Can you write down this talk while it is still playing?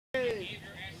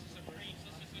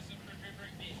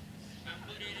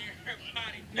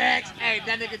Next, hey,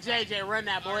 that nigga JJ, run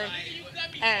that boy.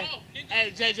 Hey,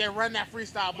 hey, JJ, run that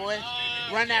freestyle, boy.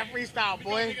 Run that freestyle,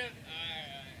 boy.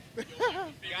 Got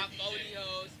 40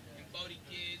 hoes and 40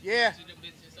 kids. Yeah. To the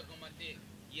bitch and suck on my dick.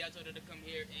 Yeah, I told her to come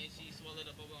here and she swallowed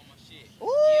up over on my shit. Ooh.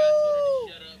 Yeah, I told her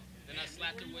to shut up. Then I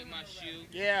slapped her with my shoe.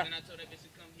 Yeah. Then I told that bitch to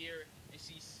come here and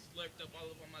she slurped up all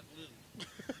over my glue.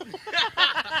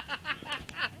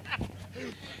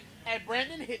 Hey,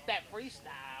 Brandon, hit that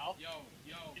freestyle. Yo,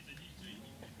 it's a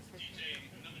DJ,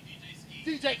 another DJ ski.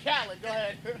 DJ Khaled, go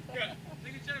ahead.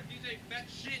 Nigga, shut up, DJ, fat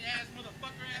shit ass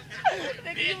motherfucker ass.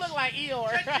 Nigga, you look like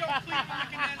Eeyore. Shut your clean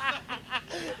looking ass up.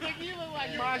 Nigga, you look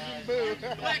like Majin Buu.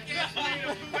 Black ass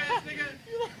nigga, who ass nigga.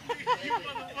 You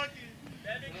motherfucking.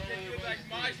 That nigga look like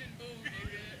Majin Buu, nigga.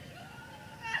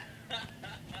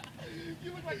 You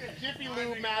look like a Jiffy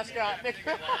Lube mascot,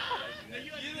 nigga.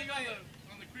 You look like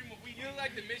on the cream of wheat. You look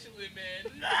like the Michelin man.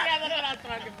 Yeah, that's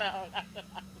what I'm talking about.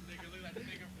 Nigga look like the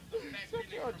nigga from the Shut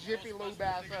your Jiffy Lube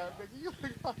ass up, nigga. You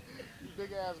look like a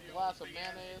big ass glass of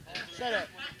mayonnaise. Shut up.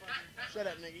 Shut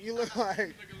up, nigga. You look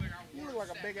like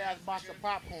a big ass box of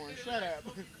popcorn. Shut up.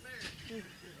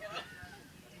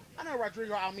 I know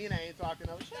Rodrigo Almina ain't talking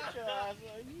of. Shut your ass up.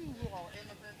 You all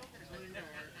innocent.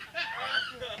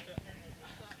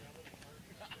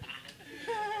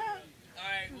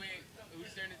 Alright, wait.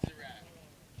 Who's turn it to rap?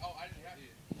 Oh, I just got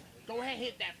it. Go ahead and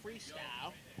hit that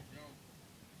freestyle.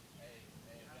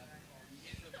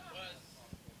 In the bus,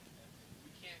 we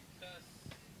can't cuss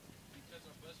because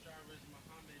our bus driver is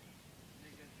Muhammad.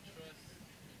 Nigga, trust.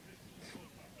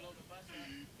 Blow the bus up.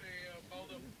 Blow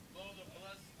the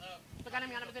bus up.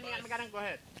 Go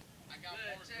ahead. I got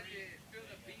more check it. Feel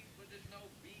the beat